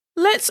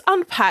let's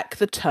unpack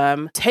the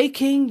term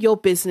taking your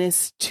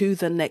business to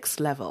the next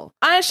level.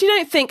 I actually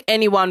don't think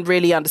anyone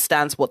really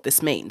understands what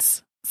this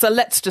means. So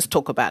let's just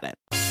talk about it.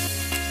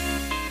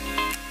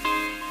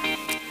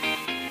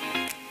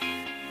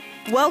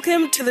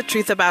 Welcome to the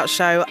Truth About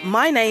Show.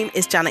 My name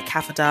is Janet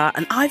Kafadar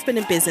and I've been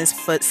in business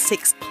for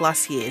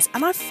 6+ years,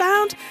 and I've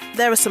found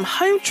there are some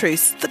home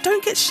truths that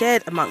don't get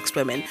shared amongst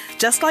women,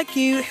 just like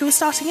you who are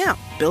starting out,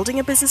 building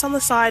a business on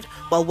the side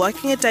while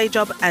working a day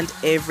job and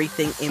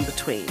everything in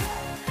between.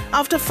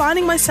 After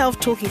finding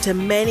myself talking to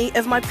many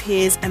of my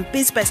peers and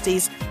biz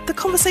besties, the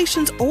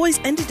conversations always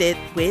ended it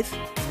with,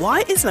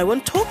 why is no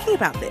one talking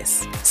about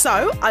this?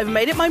 So I've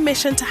made it my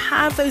mission to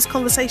have those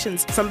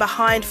conversations from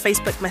behind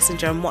Facebook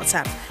Messenger and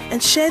WhatsApp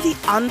and share the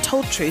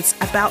untold truths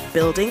about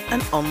building an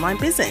online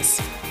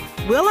business.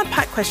 We'll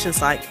unpack questions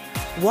like,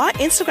 why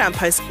Instagram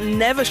posts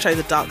never show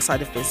the dark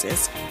side of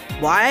business,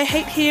 why I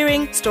hate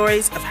hearing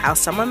stories of how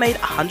someone made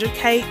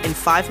 100K in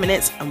 5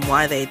 minutes and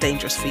why they are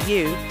dangerous for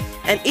you,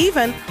 and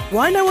even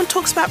why no one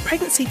talks about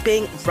pregnancy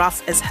being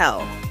rough as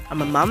hell.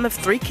 I'm a mum of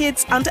 3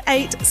 kids under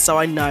 8, so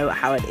I know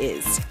how it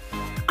is.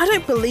 I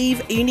don't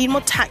believe you need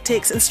more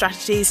tactics and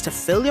strategies to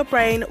fill your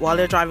brain while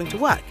you're driving to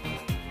work.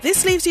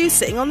 This leaves you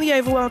sitting on the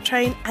overwhelmed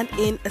train and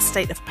in a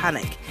state of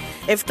panic.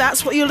 If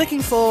that's what you're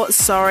looking for,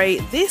 sorry,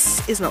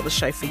 this is not the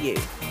show for you.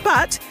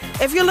 But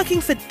if you're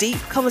looking for deep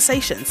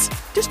conversations,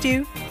 just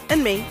you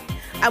and me,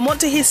 and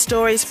want to hear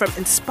stories from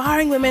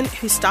inspiring women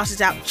who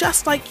started out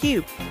just like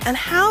you and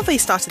how they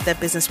started their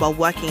business while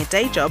working a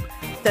day job,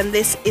 then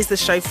this is the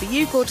show for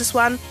you, gorgeous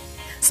one.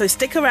 So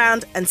stick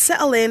around and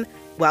settle in.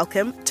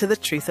 Welcome to the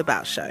Truth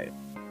About Show.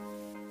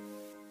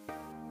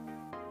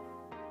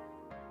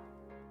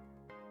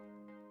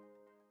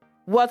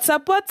 What's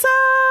up? What's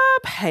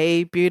up?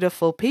 Hey,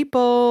 beautiful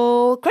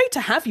people. Great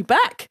to have you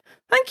back.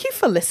 Thank you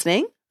for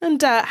listening and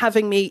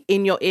having me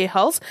in your ear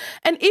holes.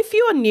 And if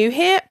you are new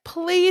here,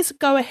 please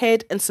go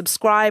ahead and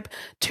subscribe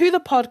to the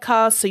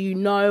podcast so you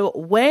know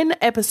when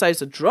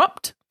episodes are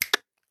dropped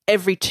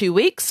every 2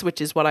 weeks,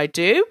 which is what I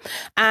do,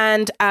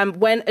 and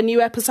when a new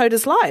episode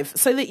is live,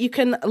 so that you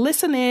can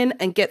listen in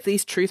and get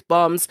these truth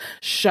bombs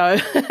show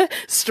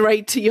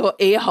straight to your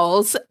ear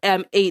holes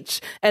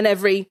each and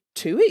every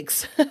 2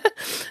 weeks.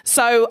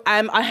 So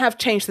I have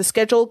changed the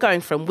schedule,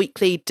 going from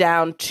weekly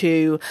down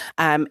to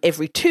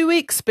every 2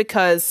 weeks,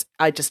 because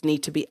I just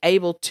need to be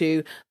able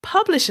to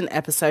publish an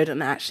episode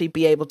and actually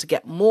be able to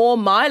get more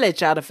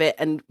mileage out of it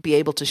and be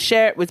able to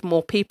share it with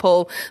more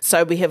people.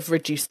 So we have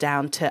reduced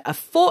down to a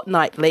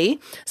fortnightly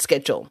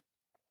schedule.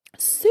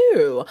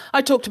 So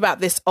I talked about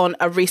this on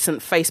a recent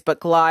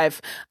Facebook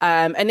Live.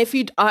 And if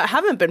you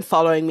haven't been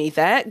following me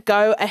there,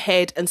 go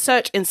ahead and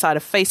search inside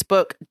of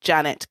Facebook,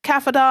 Janet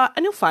Kafadar,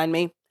 and you'll find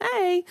me.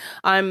 Hey,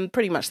 I'm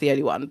pretty much the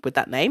only one with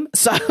that name.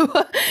 So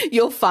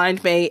you'll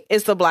find me.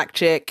 It's the black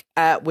chick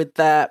with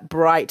the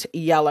bright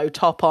yellow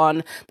top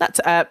on. That's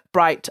a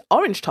bright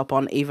orange top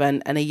on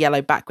even, and a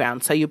yellow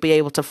background. So you'll be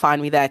able to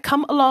find me there.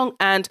 Come along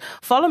and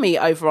follow me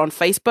over on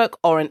Facebook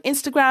or on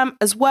Instagram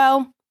as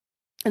well.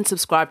 And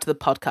subscribe to the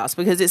podcast,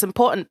 because it's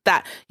important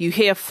that you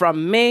hear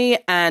from me,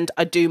 and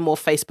I do more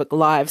Facebook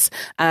Lives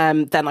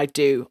than I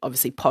do,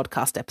 obviously,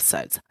 podcast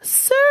episodes.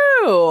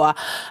 So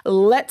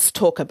let's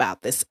talk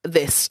about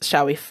this,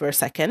 shall we, for a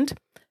second?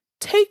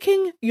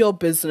 Taking your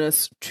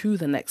business to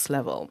the next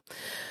level.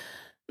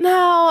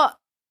 Now,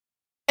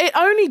 it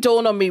only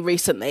dawned on me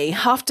recently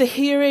after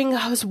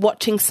I was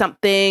watching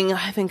something,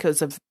 I think it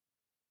was a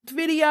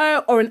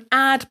video or an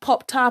ad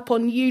popped up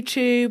on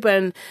YouTube,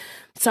 and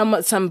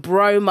some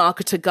bro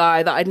marketer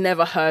guy that I'd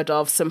never heard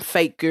of, some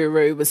fake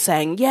guru, was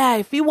saying, yeah,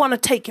 if you want to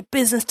take your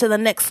business to the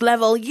next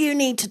level, you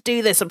need to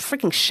do this. I'm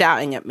freaking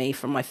shouting at me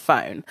from my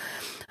phone.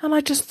 And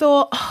I just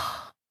thought,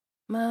 oh,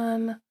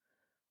 man.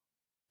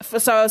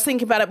 So I was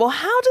thinking about it. Well,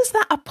 how does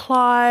that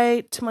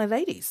apply to my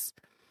ladies?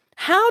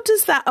 How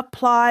does that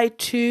apply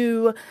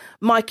to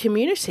my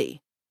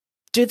community?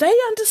 Do they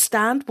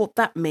understand what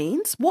that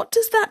means? What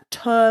does that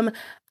term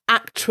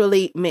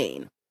actually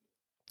mean?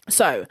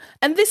 So,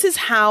 and this is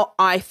how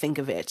I think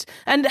of it,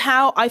 and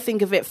how I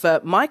think of it for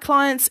my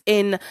clients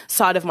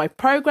inside of my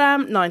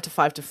program, 9 to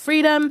 5 to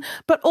Freedom,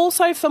 but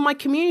also for my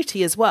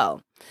community as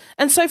well.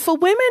 And so for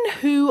women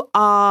who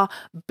are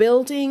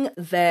building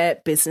their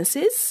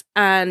businesses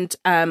and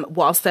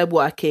whilst they're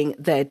working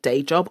their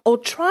day job, or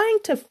trying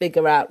to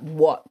figure out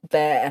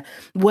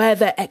where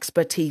their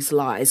expertise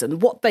lies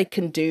and what they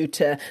can do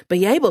to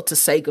be able to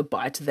say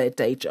goodbye to their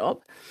day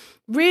job,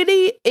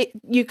 really,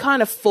 you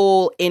kind of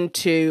fall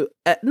into,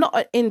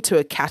 not into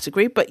a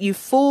category, but you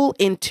fall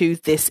into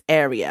this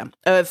area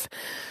of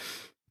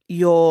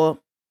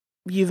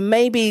you've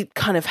maybe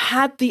kind of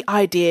had the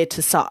idea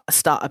to start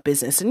a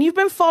business, and you've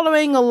been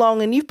following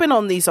along, and you've been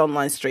on these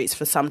online streets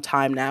for some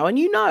time now, and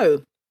you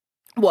know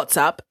what's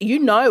up, you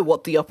know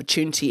what the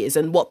opportunity is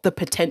and what the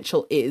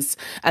potential is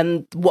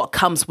and what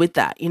comes with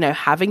that,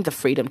 having the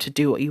freedom to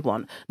do what you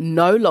want,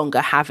 no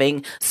longer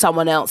having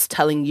someone else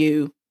telling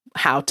you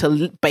how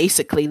to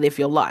basically live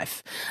your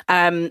life,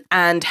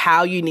 and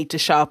how you need to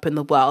show up in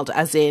the world,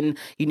 as in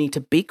you need to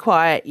be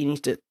quiet, you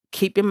need to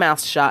keep your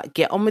mouth shut,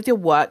 get on with your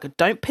work,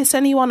 don't piss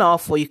anyone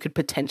off, or you could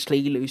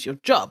potentially lose your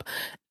job.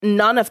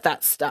 None of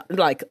that stuff,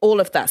 like all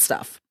of that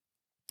stuff.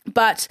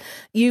 But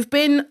you've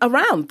been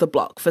around the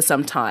block for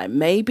some time.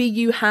 Maybe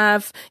you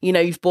have,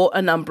 you've bought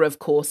a number of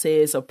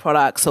courses or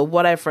products or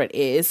whatever it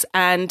is.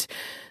 And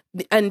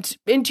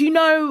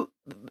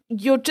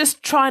you're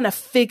just trying to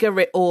figure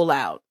it all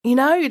out.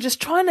 You're just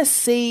trying to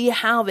see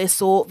how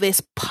this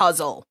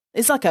puzzle,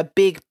 it's like a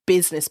big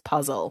business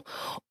puzzle,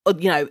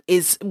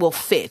 will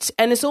fit.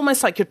 And it's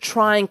almost like you're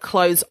trying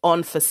clothes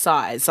on for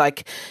size.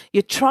 Like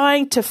you're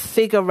trying to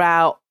figure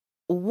out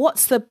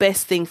what's the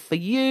best thing for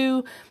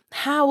you.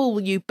 How will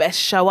you best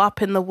show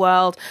up in the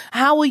world?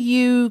 How will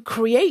you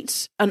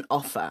create an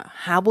offer?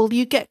 How will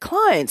you get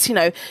clients?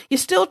 You're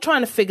still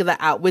trying to figure that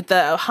out with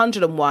the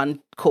 101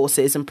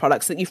 courses and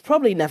products that you've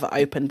probably never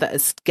opened that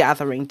is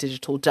gathering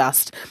digital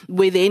dust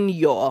within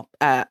your,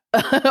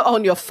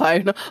 on your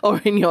phone or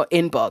in your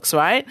inbox,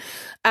 right?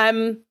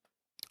 And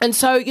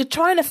so you're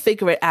trying to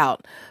figure it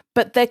out,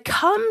 but there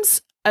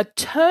comes a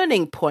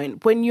turning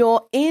point when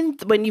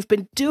you've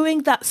been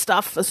doing that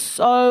stuff for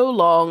so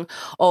long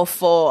or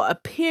for a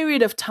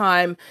period of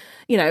time.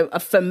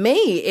 For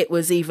me, it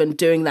was even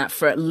doing that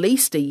for at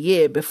least a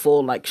year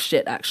before like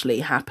shit actually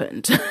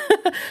happened.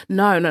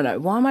 No.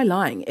 Why am I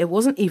lying? It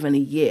wasn't even a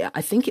year.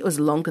 I think it was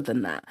longer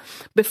than that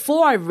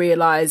before I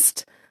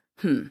realized,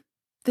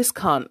 this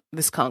can't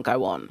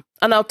go on.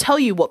 And I'll tell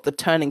you what the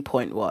turning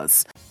point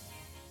was.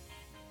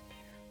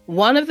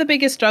 One of the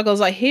biggest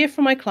struggles I hear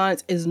from my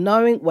clients is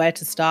knowing where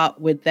to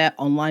start with their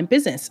online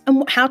business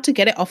and how to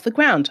get it off the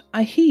ground.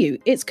 I hear you,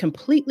 it's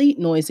completely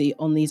noisy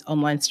on these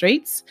online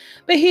streets.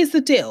 But here's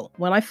the deal.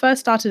 When I first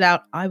started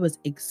out, I was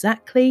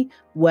exactly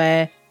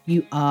where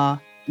you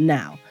are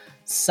now.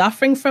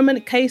 Suffering from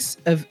a case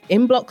of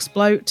inbox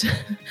bloat.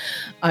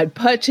 I'd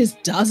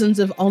purchased dozens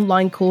of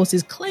online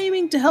courses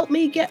claiming to help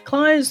me get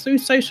clients through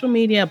social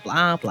media,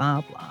 blah,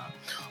 blah, blah.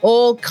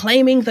 Or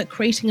claiming that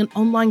creating an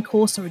online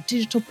course or a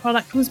digital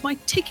product was my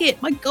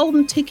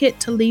golden ticket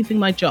to leaving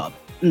my job.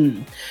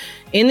 In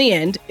the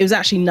end, it was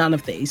actually none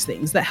of these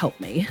things that helped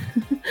me.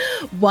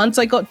 Once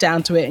I got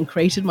down to it and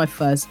created my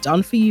first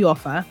done-for-you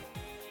offer,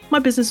 my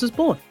business was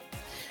born.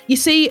 You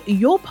see,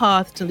 your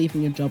path to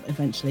leaving your job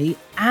eventually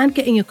and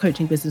getting your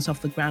coaching business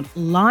off the ground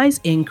lies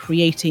in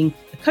creating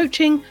a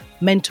coaching,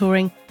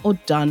 mentoring, or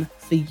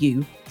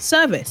done-for-you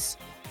service.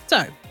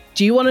 So,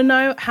 do you want to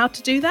know how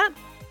to do that?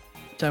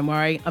 Don't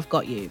worry, I've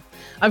got you.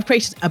 I've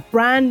created a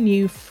brand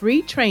new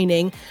free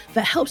training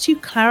that helps you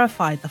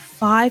clarify the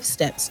 5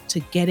 steps to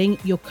getting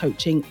your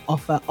coaching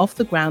offer off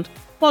the ground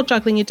while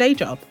juggling your day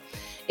job.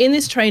 In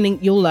this training,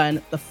 you'll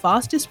learn the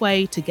fastest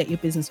way to get your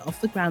business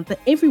off the ground that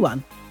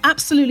everyone,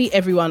 absolutely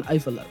everyone,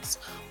 overlooks.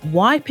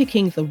 Why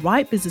picking the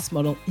right business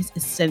model is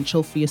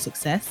essential for your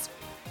success.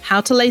 How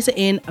to laser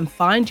in and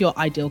find your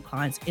ideal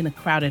clients in a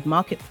crowded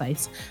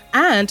marketplace,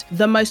 and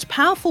the most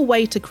powerful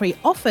way to create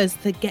offers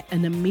that get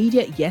an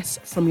immediate yes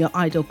from your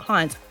ideal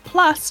clients.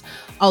 Plus,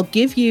 I'll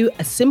give you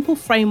a simple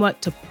framework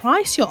to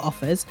price your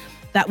offers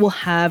that will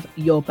have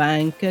your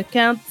bank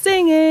account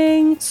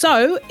singing.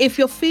 So if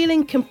you're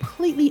feeling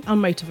completely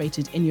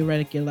unmotivated in your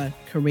regular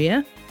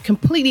career,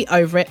 completely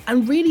over it,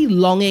 and really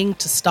longing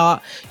to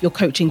start your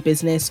coaching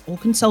business or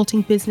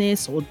consulting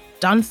business or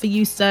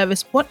done-for-you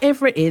service,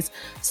 whatever it is,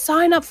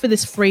 sign up for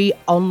this free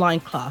online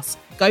class.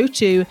 Go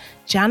to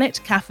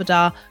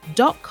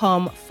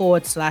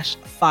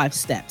janetkafadar.com/5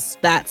 steps.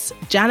 That's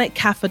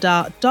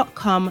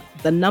janetkafadar.com,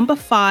 the number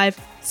 5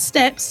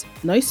 steps,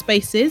 no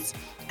spaces,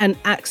 and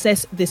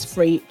access this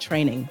free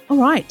training. All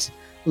right,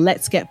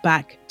 let's get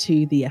back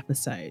to the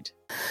episode.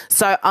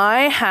 So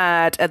I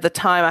had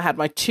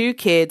my 2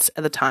 kids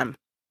at the time.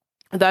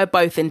 They're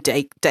both in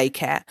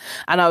daycare,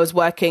 and I was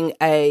working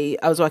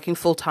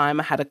full time.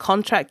 I had a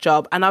contract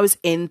job, and I was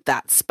in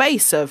that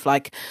space of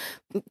like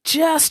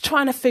just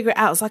trying to figure it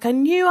out. It's like I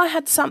knew I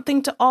had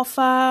something to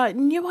offer, I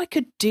knew I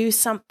could do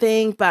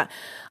something, but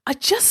I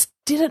just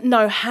didn't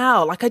know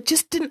how. Like I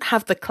just didn't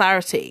have the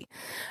clarity.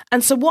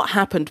 And so what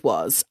happened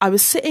was I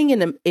was sitting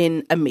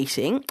in a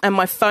meeting, and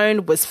my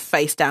phone was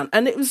face down,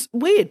 and it was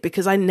weird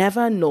because I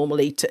never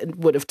normally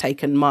would have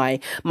taken my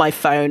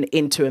phone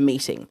into a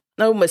meeting.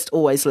 I almost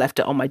always left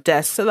it on my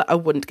desk so that I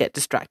wouldn't get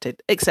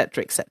distracted,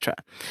 etc., etc.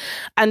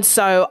 And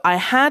so I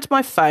had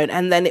my phone,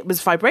 and then it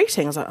was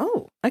vibrating. I was like,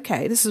 oh,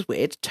 okay, this is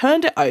weird.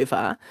 Turned it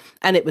over,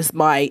 and it was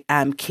my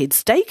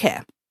kids'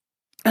 daycare.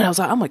 And I was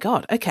like, oh my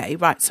God, okay,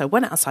 right. So I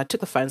went outside,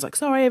 took the phone, I was like,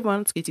 sorry,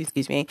 everyone,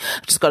 excuse me.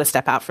 I've just got to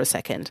step out for a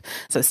second.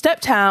 So I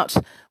stepped out,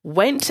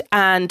 went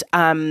and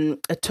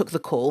took the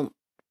call.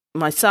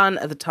 My son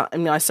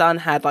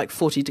had like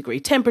 40-degree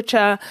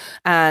temperature,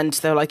 and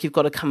they were like, you've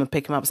got to come and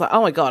pick him up. I was like,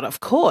 oh my God, of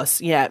course.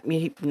 Yeah.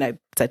 He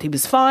said he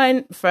was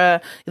fine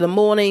for the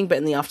morning, but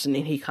in the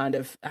afternoon, he kind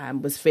of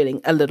was feeling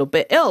a little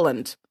bit ill,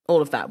 and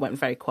all of that went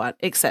very quiet,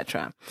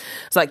 etc.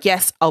 It's like,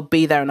 yes, I'll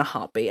be there in a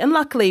heartbeat. And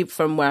luckily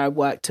from where I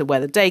worked to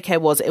where the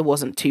daycare was, it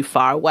wasn't too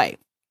far away.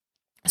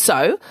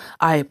 So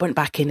I went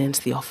back into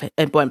the office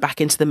and went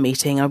back into the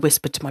meeting. I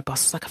whispered to my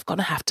boss, I was like, I'm going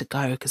to have to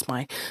go because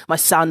my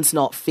son's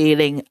not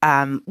feeling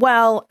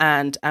well,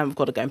 and I've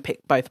got to go and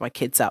pick both my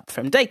kids up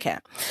from daycare.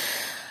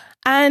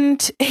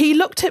 And he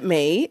looked at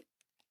me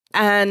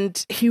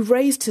and he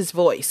raised his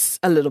voice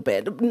a little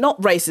bit,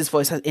 not raised his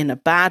voice in a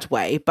bad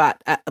way,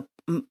 but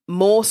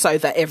more so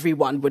that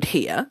everyone would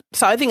hear.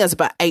 So I think there's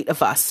about 8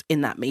 of us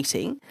in that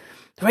meeting.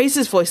 Raised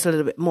his voice a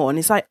little bit more, and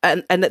he's like,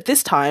 and at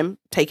this time,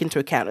 take into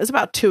account, it was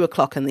about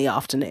 2:00 in the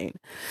afternoon,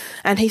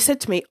 and he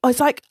said to me, I was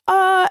like,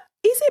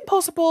 is it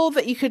possible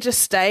that you could just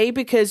stay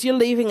because you're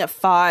leaving at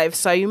 5,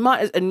 so you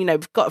might, and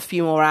we've got a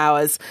few more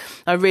hours.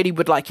 I really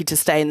would like you to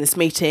stay in this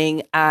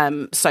meeting,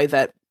 so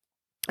that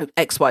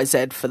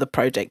XYZ for the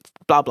project,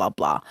 blah blah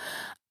blah.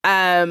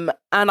 And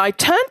I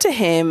turned to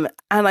him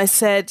and I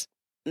said,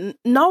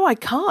 no, I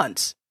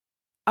can't.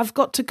 I've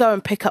got to go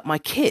and pick up my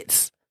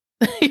kids.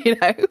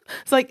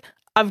 It's like,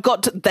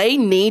 they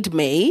need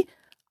me.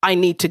 I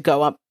need to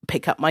go up,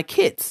 pick up my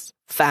kids,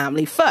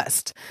 family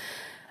first.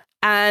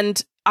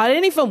 And I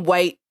didn't even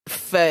wait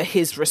for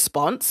his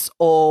response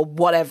or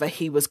whatever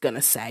he was going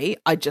to say.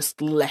 I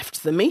just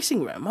left the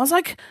meeting room. I was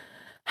like,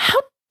 how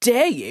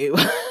dare you?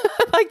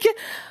 Like,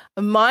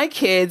 my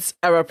kids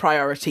are a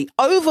priority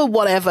over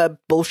whatever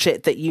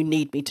bullshit that you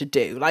need me to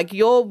do. Like,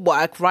 your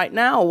work right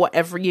now or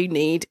whatever you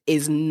need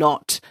is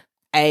not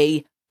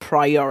a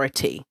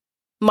priority.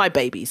 My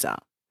babies are.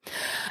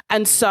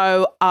 And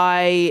so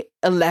I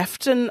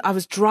left and I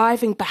was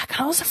driving back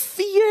and I was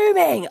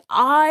fuming.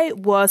 I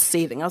was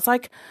seething. I was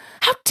like,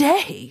 how dare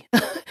he?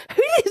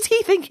 Who does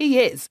he think he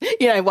is?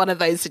 One of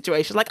those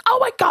situations like, oh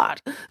my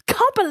God,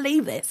 can't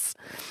believe this.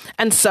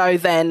 And so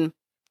then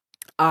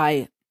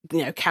I,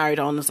 carried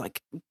on. I was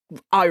like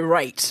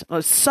irate. I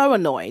was so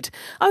annoyed.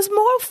 I was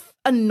more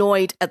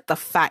annoyed at the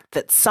fact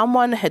that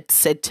someone had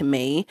said to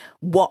me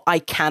what I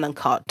can and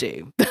can't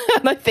do.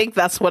 And I think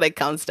that's what it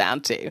comes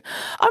down to.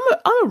 I'm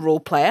a rule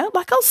player.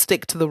 Like, I'll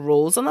stick to the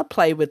rules and I'll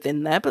play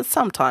within there, but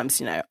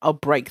sometimes, I'll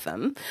break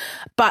them.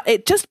 But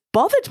it just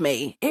bothered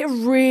me. It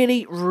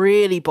really,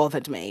 really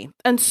bothered me.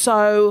 And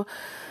so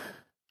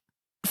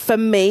for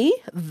me,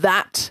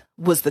 that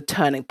was the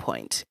turning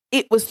point.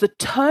 It was the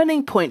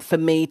turning point for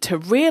me to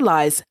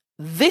realize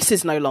this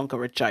is no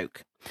longer a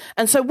joke.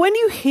 And so when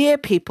you hear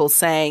people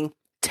saying,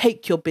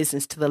 take your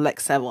business to the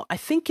next level, I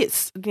think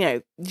it's,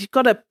 you've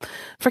got to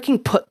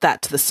freaking put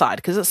that to the side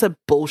because it's a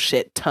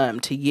bullshit term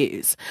to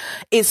use.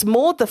 It's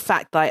more the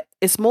fact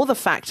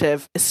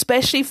of,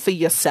 especially for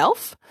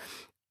yourself,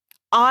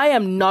 I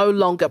am no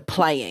longer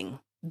playing.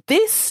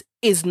 This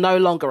is no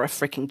longer a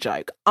freaking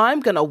joke. I'm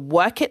going to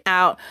work it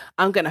out.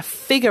 I'm going to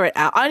figure it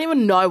out. I don't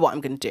even know what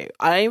I'm going to do.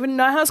 I don't even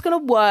know how it's going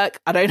to work.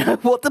 I don't know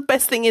what the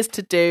best thing is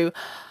to do.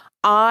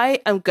 I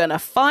am going to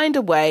find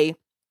a way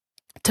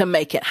to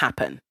make it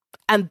happen.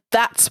 And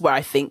that's where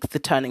I think the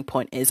turning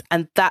point is.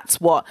 And that's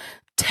what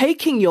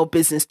taking your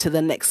business to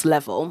the next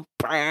level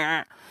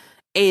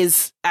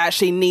is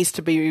actually needs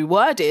to be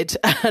reworded.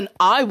 And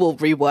I will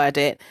reword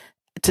it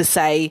to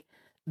say,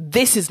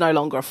 this is no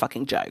longer a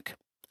fucking joke.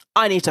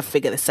 I need to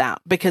figure this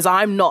out because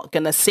I'm not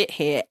going to sit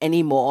here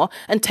anymore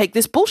and take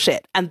this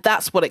bullshit. And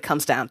that's what it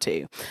comes down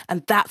to.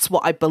 And that's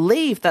what I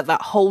believe that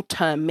whole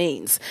term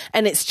means.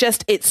 And it's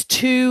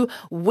too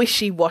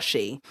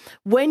wishy-washy.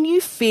 When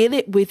you feel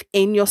it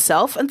within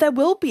yourself, and there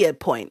will be a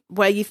point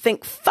where you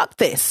think, fuck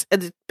this.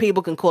 And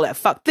people can call it a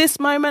fuck this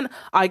moment.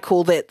 I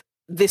called it,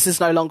 this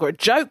is no longer a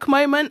joke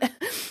moment.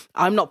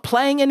 I'm not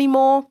playing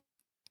anymore.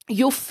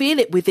 You'll feel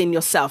it within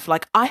yourself,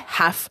 like, I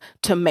have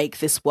to make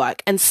this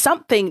work. And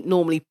something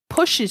normally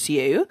pushes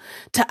you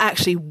to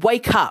actually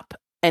wake up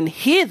and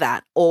hear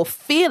that or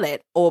feel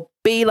it or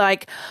be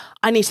like,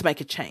 I need to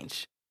make a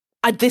change.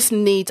 I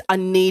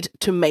need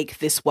to make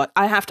this work.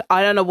 I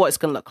don't know what it's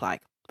going to look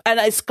like. And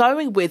it's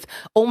going with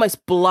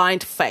almost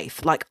blind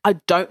faith. Like, I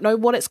don't know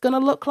what it's going to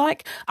look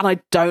like. And I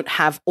don't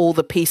have all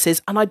the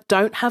pieces and I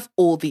don't have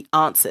all the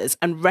answers,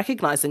 and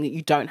recognizing that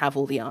you don't have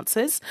all the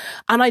answers.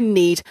 And I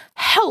need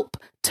help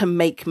to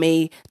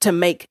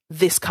make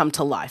this come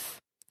to life,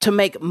 to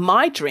make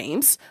my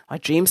dreams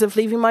of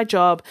leaving my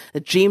job,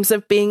 the dreams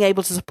of being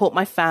able to support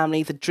my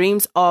family, the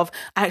dreams of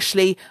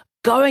actually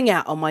going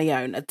out on my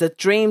own, the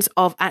dreams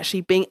of actually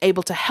being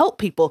able to help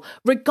people,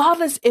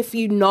 regardless if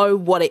you know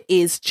what it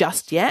is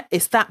just yet.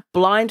 It's that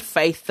blind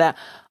faith that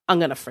I'm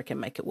going to freaking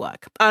make it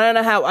work. I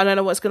don't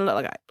know what it's going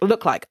to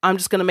look like. I'm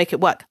just going to make it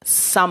work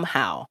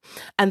somehow.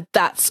 And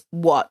that's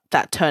what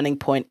that turning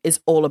point is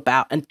all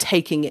about, and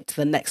taking it to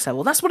the next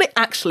level. That's what it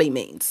actually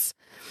means.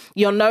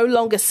 You're no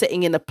longer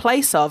sitting in a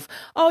place of,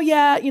 oh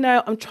yeah,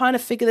 I'm trying to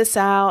figure this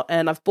out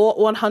and I've bought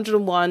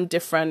 101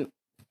 different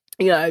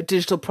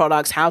digital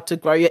products, how to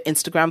grow your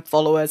Instagram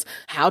followers,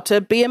 how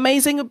to be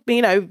amazing,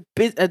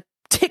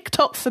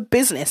 TikTok for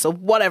business or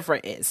whatever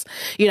it is,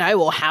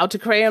 or how to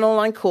create an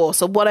online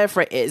course or whatever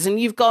it is. And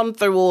you've gone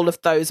through all of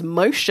those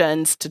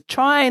motions to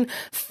try and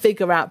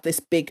figure out this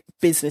big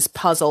business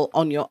puzzle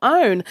on your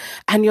own.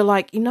 And you're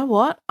like, you know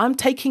what? I'm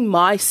taking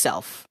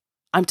myself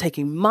and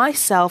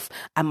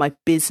my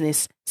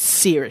business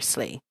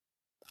seriously.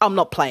 I'm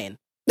not playing.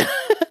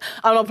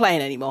 I'm not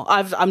playing anymore.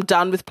 I'm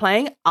done with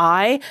playing.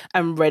 I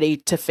am ready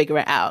to figure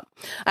it out.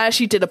 I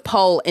actually did a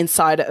poll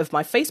inside of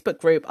my Facebook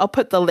group. I'll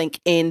put the link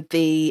in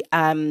the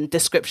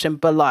description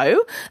below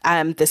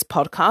this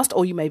podcast,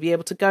 or you may be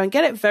able to go and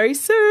get it very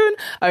soon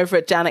over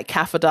at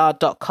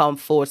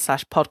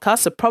janetkafadar.com/podcast.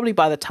 So probably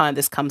by the time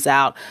this comes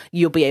out,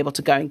 you'll be able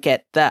to go and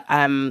get the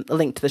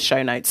link to the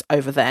show notes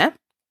over there.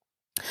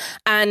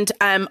 And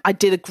I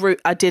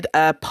did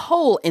a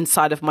poll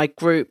inside of my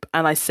group,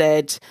 and I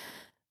said,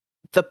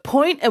 the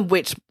point at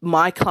which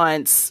my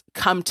clients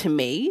come to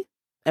me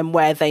and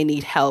where they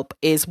need help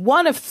is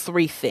one of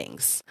three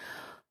things.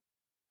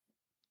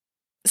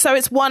 So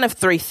it's one of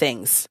three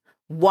things.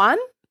 One,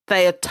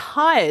 they are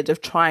tired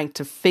of trying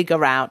to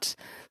figure out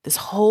this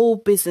whole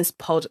business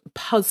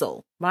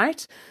puzzle,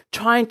 right?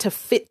 Trying to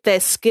fit their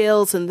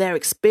skills and their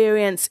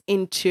experience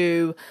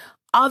into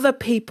other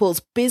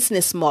people's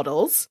business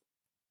models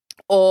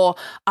or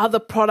other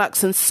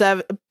products and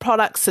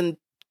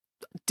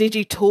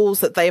digitools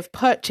that they have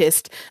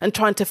purchased, and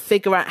trying to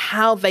figure out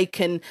how they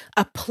can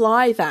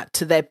apply that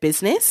to their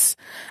business.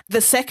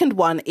 The second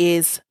one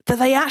is that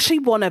they actually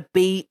want to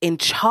be in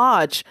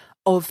charge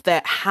of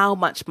how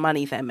much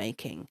money they're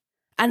making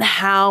and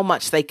how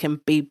much they can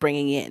be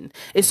bringing in.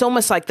 It's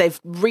almost like they've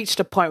reached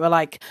a point where,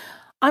 like,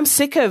 I'm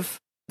sick of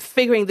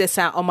figuring this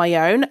out on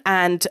my own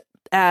and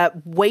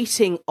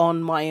waiting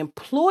on my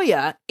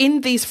employer in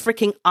these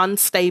freaking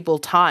unstable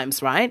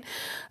times, right?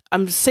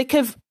 I'm sick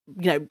of,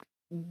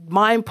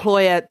 my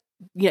employer,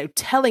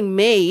 telling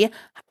me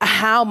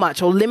how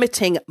much, or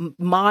limiting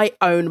my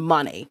own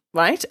money,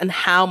 right? And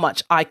how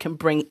much I can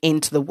bring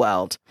into the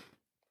world.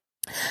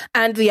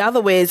 And the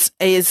other is,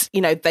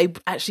 they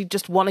actually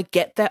just want to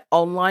get their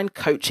online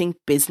coaching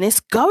business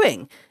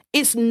going.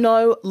 It's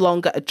no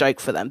longer a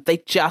joke for them. They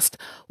just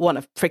want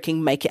to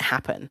freaking make it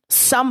happen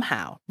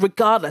somehow,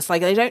 regardless.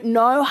 Like, they don't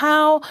know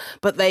how,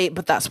 but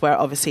that's where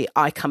obviously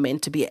I come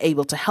in to be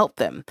able to help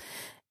them.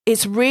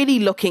 It's really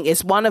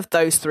it's one of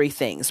those three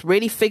things,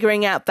 really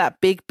figuring out that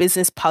big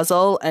business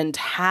puzzle and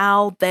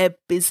how their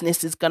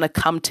business is going to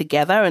come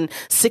together, and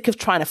sick of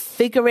trying to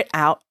figure it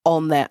out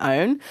on their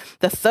own.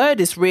 The third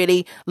is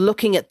really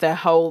looking at their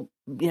whole,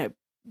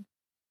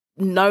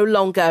 no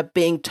longer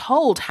being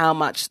told how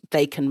much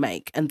they can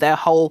make, and their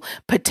whole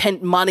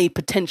money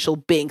potential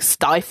being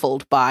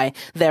stifled by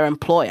their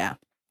employer.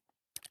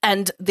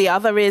 And the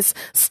other is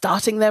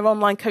starting their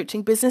online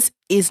coaching business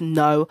is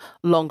no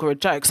longer a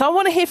joke. So I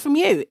want to hear from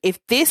you. If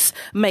this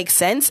makes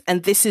sense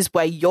and this is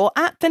where you're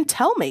at, then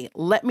tell me.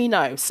 Let me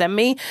know. Send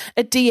me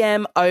a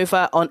DM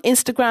over on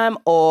Instagram,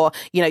 or,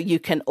 you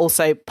can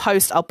also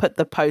post. I'll put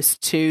the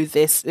post to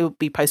this. It will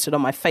be posted on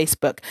my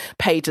Facebook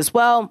page as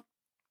well.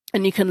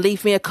 And you can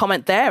leave me a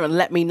comment there and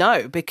let me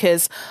know,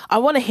 because I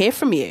want to hear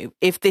from you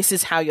if this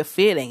is how you're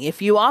feeling.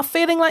 If you are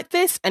feeling like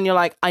this and you're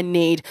like, I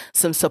need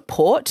some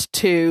support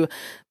to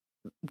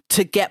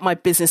get my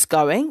business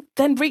going,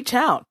 then reach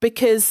out,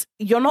 because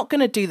you're not going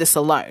to do this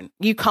alone.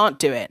 You can't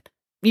do it.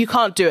 You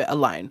can't do it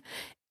alone.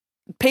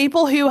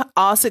 People who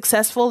are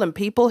successful and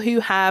people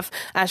who have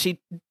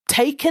actually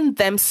taken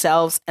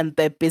themselves and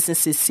their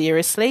businesses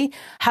seriously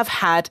have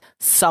had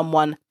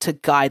someone to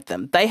guide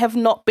them. They have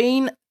not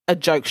been a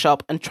joke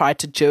shop and tried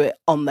to do it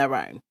on their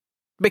own,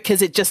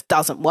 because it just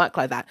doesn't work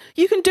like that.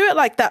 You can do it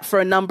like that for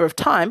a number of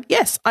time.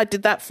 Yes, I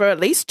did that for at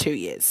least 2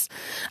 years.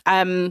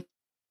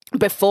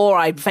 Before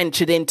I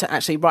ventured into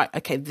actually, right,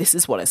 okay, this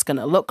is what it's going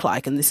to look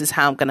like, and this is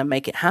how I'm going to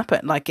make it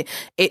happen. Like,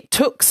 it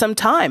took some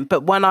time,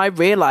 but when I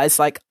realized,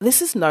 like,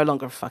 this is no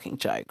longer a fucking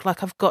joke,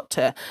 like, I've got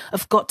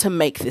to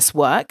make this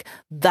work,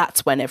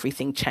 that's when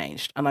everything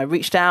changed. And I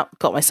reached out,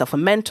 got myself a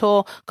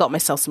mentor, got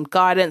myself some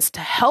guidance to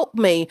help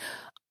me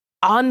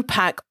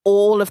unpack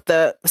all of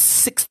the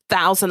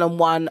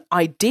 6,001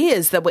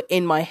 ideas that were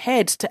in my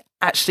head to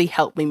actually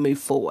help me move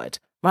forward,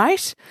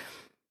 right?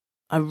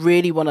 I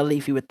really want to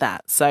leave you with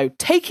that. So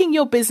taking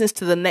your business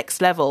to the next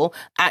level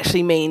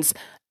actually means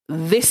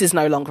this is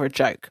no longer a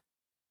joke.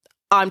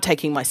 I'm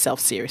taking myself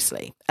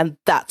seriously, and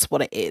that's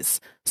what it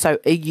is. So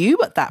are you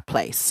at that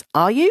place?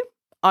 Are you?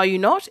 Are you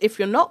not? If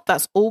you're not,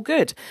 that's all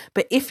good.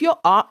 But if you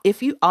are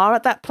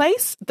at that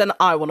place, then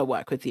I want to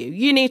work with you.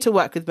 You need to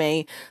work with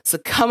me. So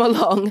come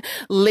along,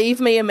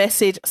 leave me a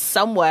message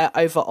somewhere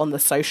over on the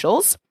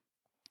socials,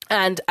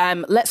 and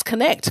let's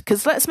connect,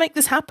 because let's make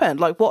this happen.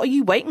 Like, what are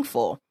you waiting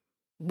for?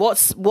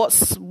 What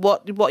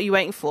are you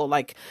waiting for?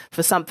 Like,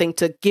 for something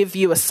to give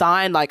you a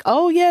sign, like,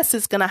 oh yes,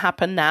 it's going to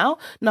happen now?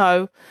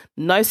 No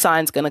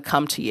sign's going to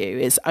come to you.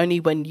 It's only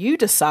when you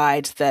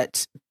decide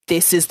that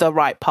this is the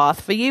right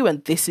path for you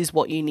and this is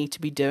what you need to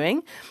be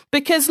doing.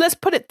 Because let's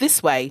put it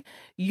this way,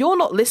 you're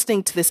not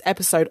listening to this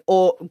episode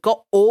or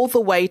got all the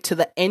way to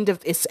the end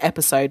of this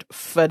episode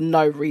for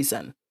no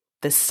reason.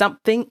 There's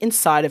something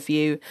inside of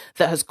you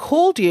that has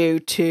called you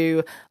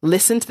to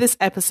listen to this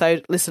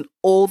episode, listen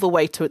all the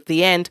way to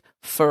the end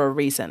for a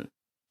reason.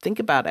 Think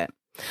about it.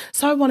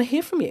 So I want to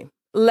hear from you.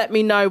 let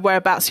me know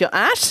whereabouts you're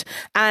at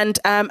and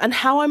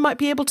how I might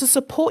be able to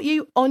support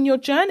you on your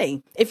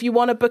journey. If you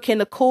want to book in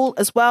a call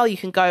as well, you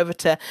can go over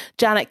to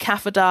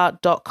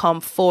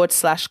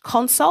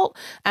janetkafadar.com/consult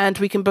and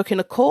we can book in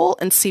a call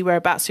and see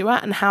whereabouts you're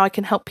at and how I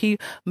can help you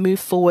move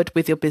forward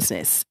with your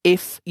business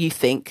if you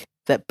think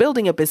that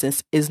building a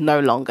business is no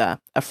longer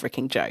a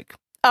freaking joke.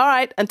 All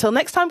right, until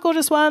next time,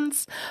 gorgeous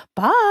ones.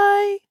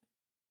 Bye.